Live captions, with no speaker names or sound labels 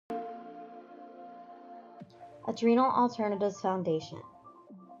Adrenal Alternatives Foundation.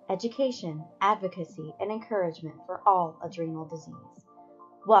 Education, advocacy, and encouragement for all adrenal disease.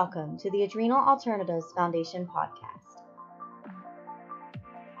 Welcome to the Adrenal Alternatives Foundation podcast.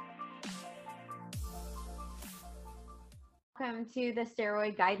 Welcome to the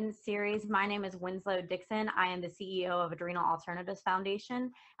Steroid Guidance Series. My name is Winslow Dixon. I am the CEO of Adrenal Alternatives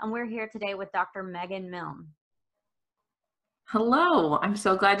Foundation, and we're here today with Dr. Megan Milne. Hello, I'm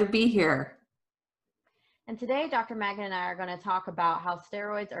so glad to be here. And today, Dr. Megan and I are going to talk about how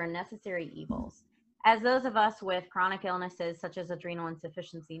steroids are necessary evils. As those of us with chronic illnesses such as adrenal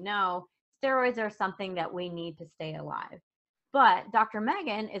insufficiency know, steroids are something that we need to stay alive. But Dr.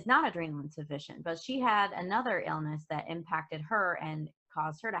 Megan is not adrenal insufficient, but she had another illness that impacted her and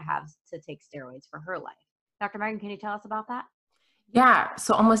caused her to have to take steroids for her life. Dr. Megan, can you tell us about that? Yeah,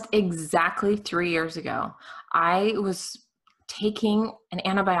 so almost exactly 3 years ago, I was taking an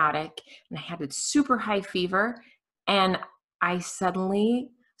antibiotic and I had a super high fever, and I suddenly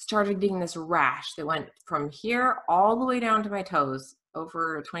started getting this rash that went from here all the way down to my toes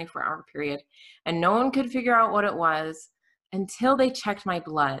over a 24-hour period, and no one could figure out what it was until they checked my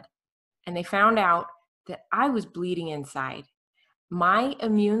blood, and they found out that I was bleeding inside. My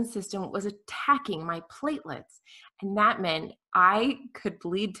immune system was attacking my platelets, and that meant I could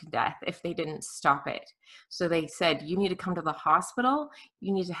bleed to death if they didn't stop it. So they said, you need to come to the hospital,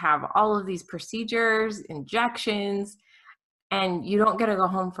 you need to have all of these procedures, injections, and you don't get to go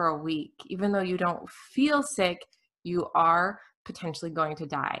home for a week. Even though you don't feel sick, you are potentially going to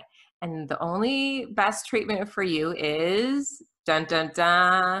die. And the only best treatment for you is, dun dun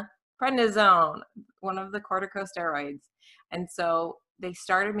dun, prednisone, one of the corticosteroids. And so they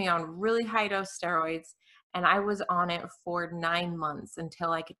started me on really high dose steroids, and I was on it for 9 months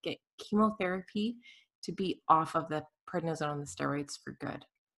until I could get chemotherapy to be off of the prednisone and the steroids for good.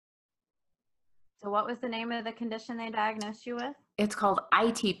 So what was the name of the condition they diagnosed you with? It's called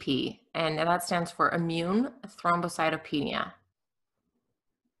ITP, and that stands for immune thrombocytopenia.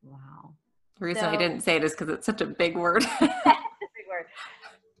 Wow. The reason I didn't say it is because it's such a big word. Big word.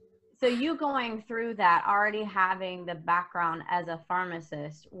 So you going through that, already having the background as a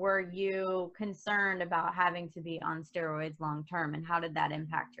pharmacist, were you concerned about having to be on steroids long term, and how did that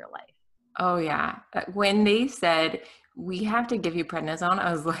impact your life? Oh yeah. When they said, we have to give you prednisone,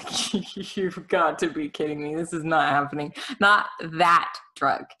 I was like, you've got to be kidding me. This is not happening. Not that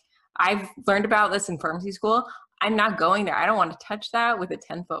drug. I've learned about this in pharmacy school. I'm not going there. I don't want to touch that with a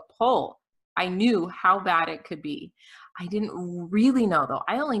 10-foot pole. I knew how bad it could be. I didn't really know, though.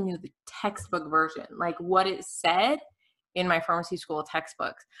 I only knew the textbook version, like what it said in my pharmacy school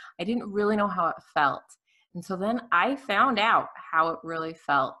textbooks. I didn't really know how it felt. And so then I found out how it really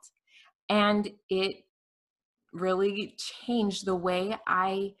felt. And it really changed the way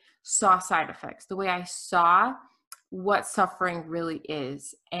I saw side effects, the way I saw what suffering really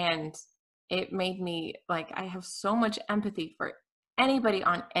is. And it made me like, I have so much empathy for anybody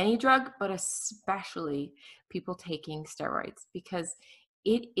on any drug, but especially people taking steroids, because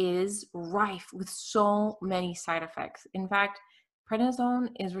it is rife with so many side effects. In fact, prednisone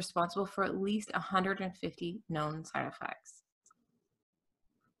is responsible for at least 150 known side effects.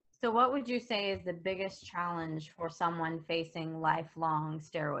 So what would you say is the biggest challenge for someone facing lifelong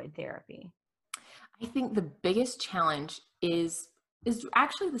steroid therapy? I think the biggest challenge is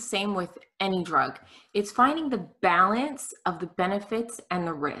actually the same with any drug. It's finding the balance of the benefits and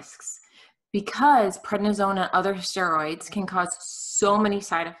the risks, because prednisone and other steroids can cause so many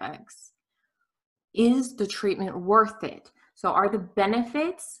side effects. Is the treatment worth it? So are the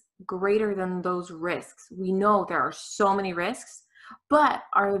benefits greater than those risks? We know there are so many risks, but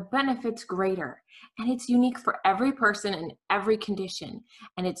are the benefits greater? And it's unique for every person and every condition.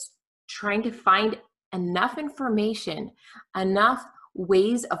 And it's trying to find enough information, enough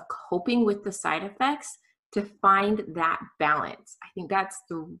ways of coping with the side effects to find that balance. I think that's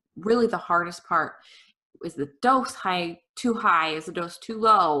really the hardest part. Is the dose too high? Is the dose too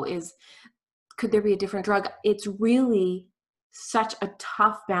low? Could there be a different drug? It's really such a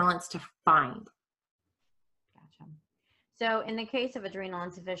tough balance to find. So in the case of adrenal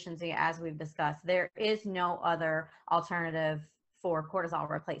insufficiency, as we've discussed, there is no other alternative for cortisol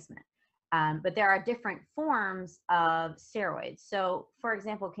replacement. But there are different forms of steroids. So for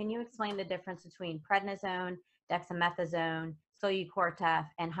example, can you explain the difference between prednisone, dexamethasone, Solu-Cortef,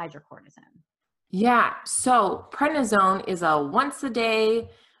 and hydrocortisone? Yeah, so prednisone is a once-a-day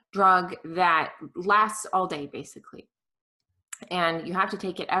drug that lasts all day, basically. And you have to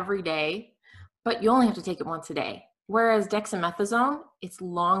take it every day, but you only have to take it once a day. Whereas dexamethasone, it's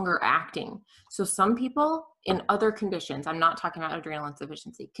longer acting. So some people in other conditions, I'm not talking about adrenal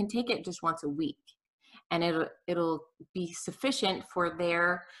insufficiency, can take it just once a week. and it'll be sufficient for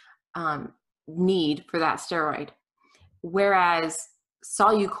their need for that steroid. Whereas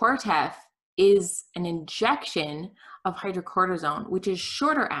Solu-Cortef is an injection of hydrocortisone, which is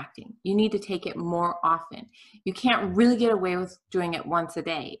shorter acting. You need to take it more often. You can't really get away with doing it once a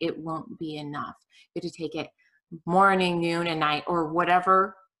day. It won't be enough. You have to take it morning, noon, and night, or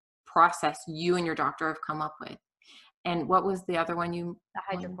whatever process you and your doctor have come up with. And what was the other one you?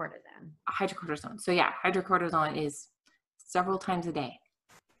 The hydrocortisone. Hydrocortisone. So yeah, hydrocortisone is several times a day.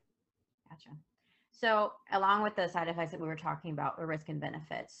 Gotcha. So along with the side effects that we were talking about, the risk and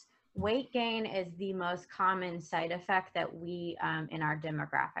benefits, weight gain is the most common side effect that we in our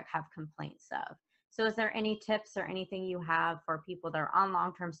demographic have complaints of. So is there any tips or anything you have for people that are on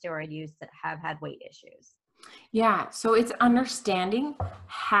long-term steroid use that have had weight issues? Yeah, so it's understanding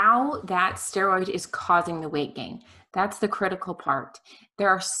how that steroid is causing the weight gain. That's the critical part. There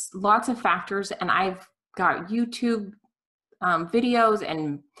are lots of factors, and I've got YouTube videos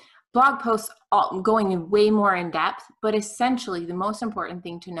and blog posts going way more in depth, but essentially the most important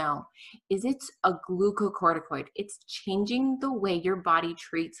thing to know is it's a glucocorticoid. It's changing the way your body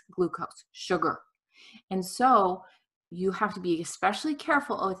treats glucose, sugar. And so you have to be especially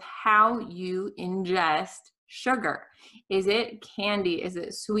careful with how you ingest sugar. Is it candy? Is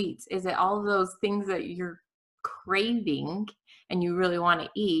it sweets? Is it all of those things that you're craving and you really want to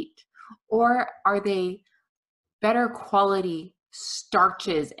eat? Or are they better quality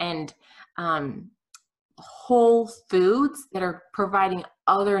starches and whole foods that are providing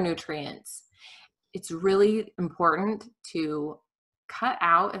other nutrients? It's really important to cut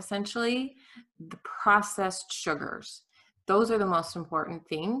out essentially the processed sugars. Those are the most important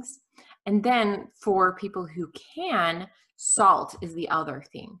things. And then for people who can, salt is the other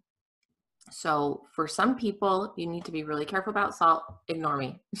thing. So for some people, you need to be really careful about salt. Ignore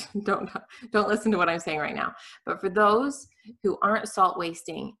me. Don't listen to what I'm saying right now. But for those who aren't salt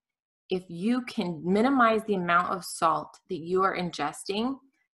wasting, if you can minimize the amount of salt that you are ingesting,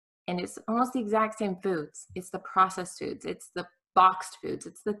 and it's almost the exact same foods. It's the processed foods. It's the boxed foods.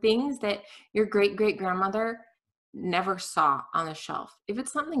 It's the things that your great-great-grandmother never saw on the shelf. If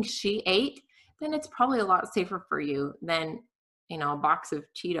it's something she ate, then it's probably a lot safer for you than, you know, a box of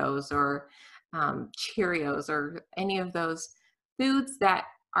Cheetos or Cheerios or any of those foods that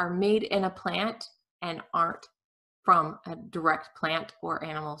are made in a plant and aren't from a direct plant or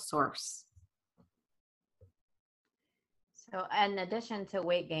animal source. So in addition to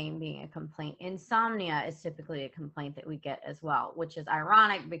weight gain being a complaint, insomnia is typically a complaint that we get as well, which is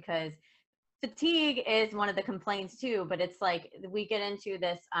ironic because fatigue is one of the complaints too, but it's like we get into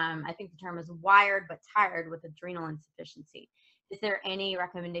this, I think the term is wired but tired with adrenal insufficiency. Is there any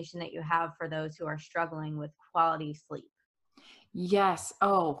recommendation that you have for those who are struggling with quality sleep? Yes.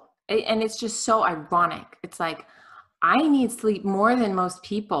 Oh, and it's just so ironic. It's like, I need sleep more than most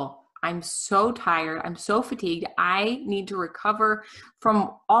people. I'm so tired. I'm so fatigued. I need to recover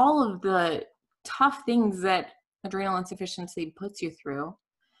from all of the tough things that adrenal insufficiency puts you through,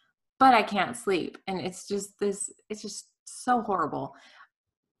 but I can't sleep. And it's just so horrible.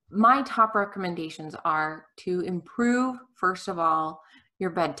 My top recommendations are to improve, first of all, your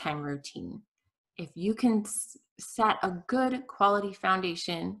bedtime routine. If you can set a good quality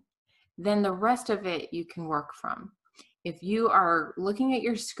foundation, then the rest of it you can work from. If you are looking at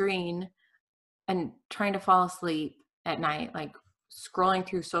your screen and trying to fall asleep at night, like scrolling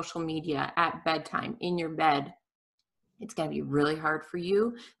through social media at bedtime in your bed, it's going to be really hard for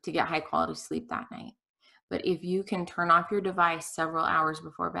you to get high quality sleep that night. But if you can turn off your device several hours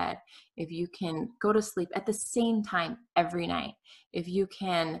before bed, if you can go to sleep at the same time every night, if you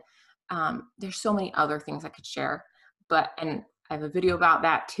can, there's so many other things I could share, and I have a video about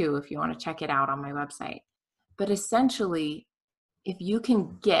that too if you want to check it out on my website. But essentially, if you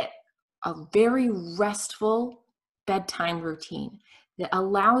can get a very restful bedtime routine that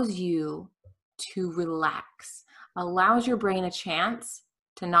allows you to relax, allows your brain a chance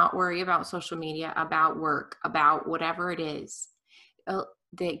to not worry about social media, about work, about whatever it is,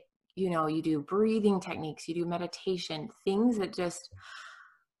 that, you know, you do breathing techniques, you do meditation, things that just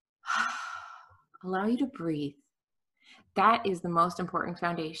allow you to breathe. That is the most important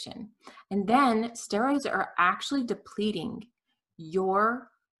foundation. And then steroids are actually depleting your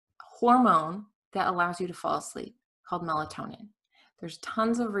hormone that allows you to fall asleep, called melatonin. There's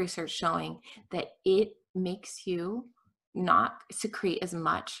tons of research showing that it makes you not secrete as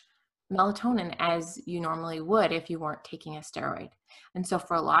much melatonin as you normally would if you weren't taking a steroid. And so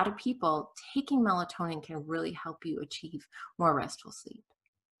for a lot of people, taking melatonin can really help you achieve more restful sleep.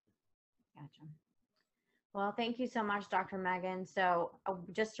 Gotcha. Well, thank you so much, Dr. Megan. So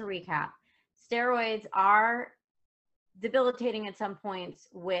just to recap, steroids are debilitating at some points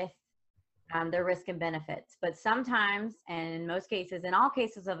with their risk and benefits, but sometimes, and in most cases, in all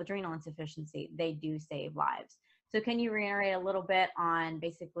cases of adrenal insufficiency, they do save lives. So can you reiterate a little bit on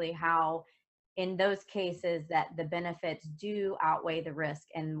basically how in those cases that the benefits do outweigh the risk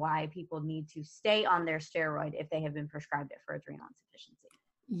and why people need to stay on their steroid if they have been prescribed it for adrenal insufficiency?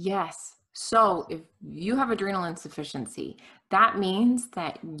 Yes. So if you have adrenal insufficiency, that means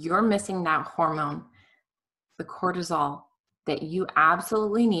that you're missing that hormone, the cortisol, that you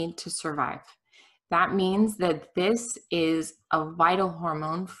absolutely need to survive. That means that this is a vital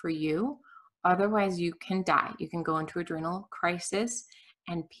hormone for you. Otherwise, you can die. You can go into adrenal crisis,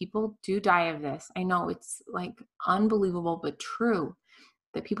 and people do die of this. I know it's like unbelievable, but true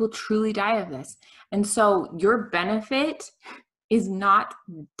that people truly die of this. And so your benefit is not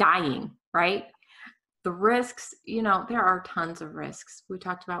dying, right? The risks, there are tons of risks. We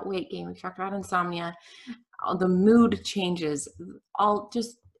talked about weight gain. We talked about insomnia, the mood changes,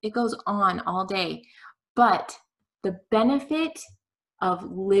 it goes on all day. But the benefit of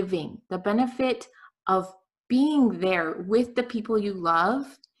living, the benefit of being there with the people you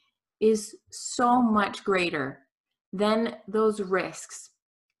love is so much greater than those risks,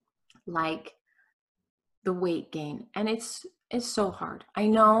 like the weight gain. And it's so hard. I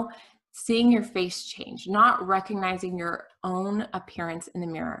know, seeing your face change, not recognizing your own appearance in the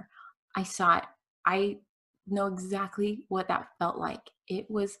mirror. I saw it. I know exactly what that felt like. It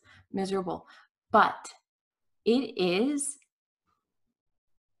was miserable, but it is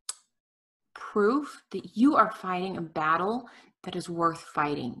proof that you are fighting a battle that is worth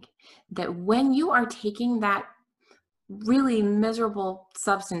fighting. That when you are taking that really miserable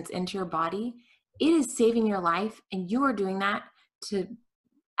substance into your body, it is saving your life, and you are doing that to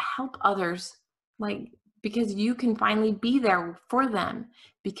help others, because you can finally be there for them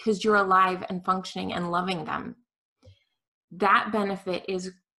because you're alive and functioning and loving them. That benefit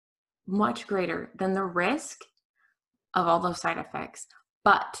is much greater than the risk of all those side effects.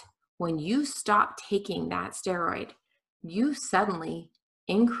 But when you stop taking that steroid, you suddenly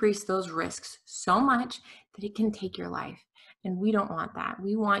increase those risks so much that it can take your life. And we don't want that.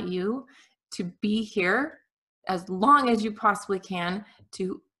 We want you to be here as long as you possibly can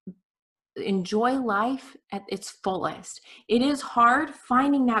to enjoy life at its fullest. It is hard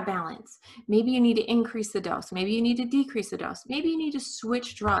finding that balance. Maybe you need to increase the dose. Maybe you need to decrease the dose. Maybe you need to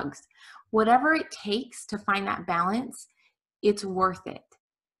switch drugs. Whatever it takes to find that balance, it's worth it.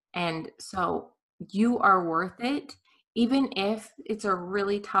 And so you are worth it, even if it's a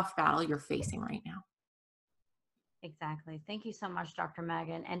really tough battle you're facing right now. Exactly. Thank you so much, Dr.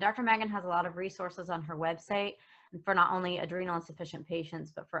 Megan. And Dr. Megan has a lot of resources on her website for not only adrenal insufficient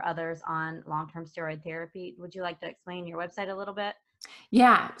patients, but for others on long-term steroid therapy. Would you like to explain your website a little bit?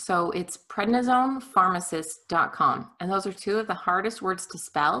 Yeah, so it's prednisonepharmacist.com. And those are two of the hardest words to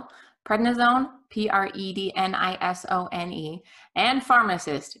spell. Prednisone, Prednisone, and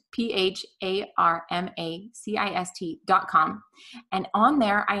pharmacist, PHARMACIST.com. And on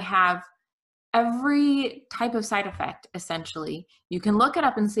there, I have every type of side effect, essentially. You can look it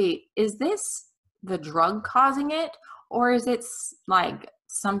up and see, is this the drug causing it, or is it like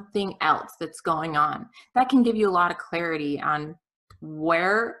something else that's going on? That can give you a lot of clarity on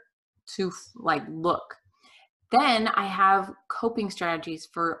where to look. Then I have coping strategies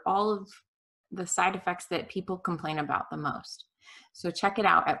for all of the side effects that people complain about the most. So check it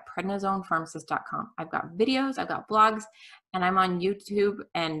out at prednisonepharmacist.com. I've got videos, I've got blogs, and I'm on YouTube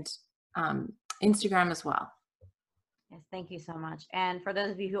and Instagram as well. Yes, thank you so much. And for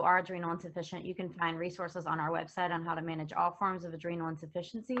those of you who are adrenal insufficient, you can find resources on our website on how to manage all forms of adrenal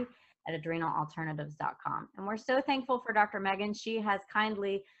insufficiency at adrenalalternatives.com. And we're so thankful for Dr. Megan. She has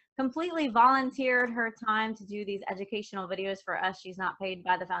kindly, completely volunteered her time to do these educational videos for us. She's not paid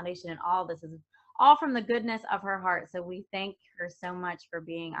by the foundation at all. This is all from the goodness of her heart. So we thank her so much for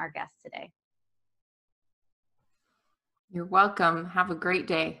being our guest today. You're welcome. Have a great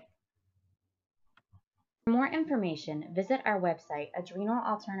day. For more information, visit our website,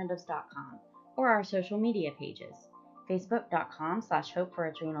 adrenalalternatives.com, or our social media pages,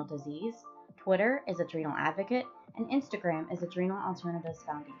 facebook.com/hopeforadrenaldisease, Twitter is Adrenal Advocate, and Instagram is Adrenal Alternatives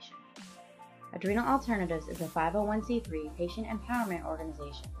Foundation. Adrenal Alternatives is a 501c3 patient empowerment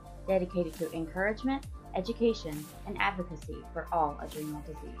organization dedicated to encouragement, education, and advocacy for all adrenal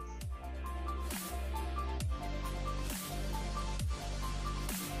disease.